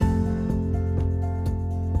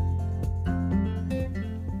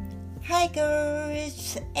Hi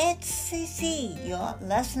girls, it's Cici. You're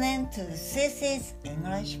listening to Cici's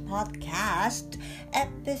English Podcast,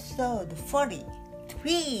 episode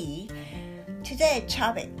 43. Today's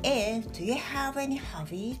topic is, do you have any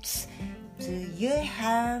hobbies? Do you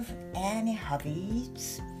have any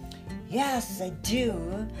hobbies? Yes, I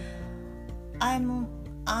do. I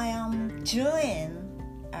am doing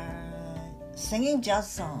singing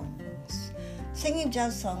jazz songs. Singing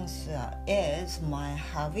jazz songs is my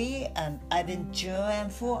hobby, and I've been doing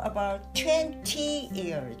for about 20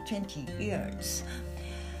 years.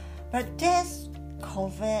 But this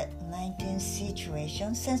COVID-19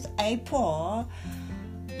 situation, since April,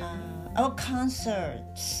 our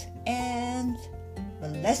concerts and the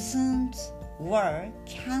lessons were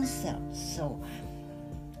canceled. So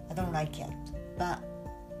I don't like it, but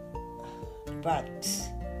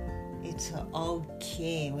it's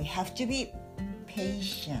okay. We have to be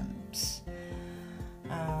patient.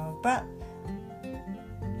 But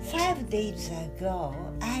 5 days ago,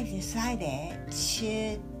 I decided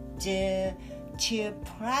to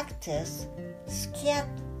practice scat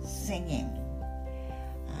singing.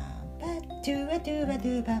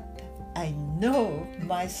 I know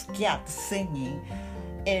my scat singing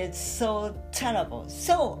is so terrible,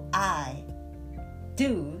 so I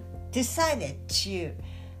decided to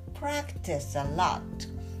practice a lot.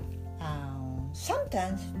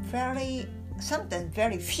 Sometimes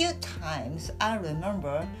very few times I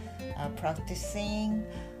remember practicing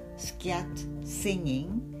scat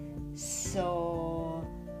singing. So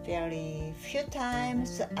very few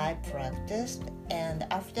times I practiced, and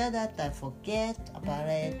after that I forget about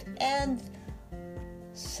it. And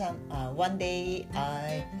one day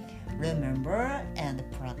I remember and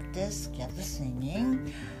practice scat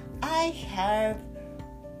singing. I have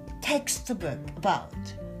textbook about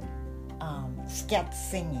scat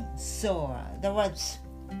singing. So that was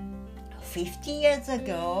 50 years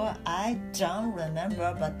ago. I don't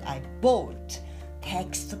remember, but I bought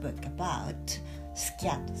textbook about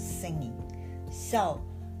scat singing. So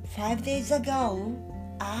 5 days ago,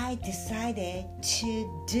 I decided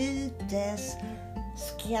to do this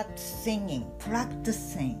scat singing,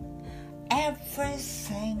 practicing every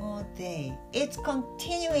single day. It's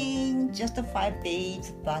continuing just 5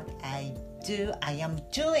 days, but I've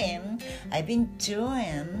been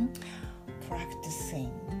doing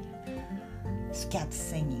practicing scat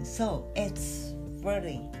singing. So it's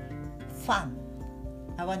really fun.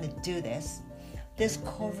 I want to do this. This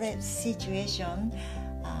COVID situation,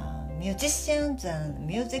 musicians and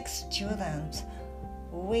music students,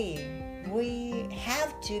 we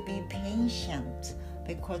have to be patient,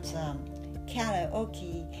 because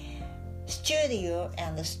karaoke studio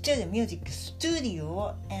and the music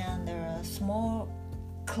studio and a small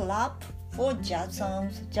club for jazz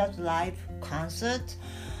songs, jazz live concerts,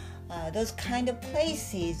 those kind of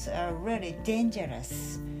places are really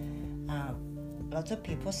dangerous. Lots of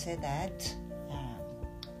people say that.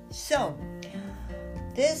 So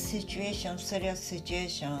this serious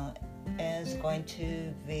situation is going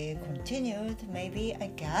to be continued, maybe, I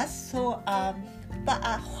guess. So but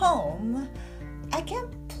at home I can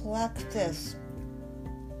practice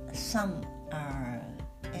some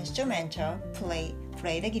instrumental, play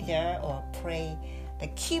the guitar or play the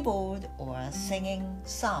keyboard or singing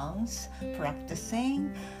songs,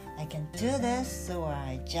 practicing. I can do this, so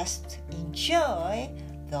I just enjoy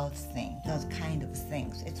those kind of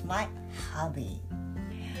things. It's my hobby.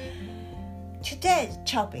 Today's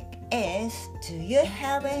topic is, do you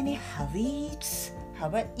have any hobbies? How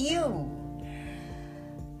about you?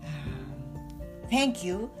 Thank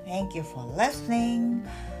you for listening.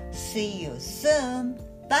 See you soon.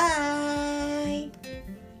 Bye.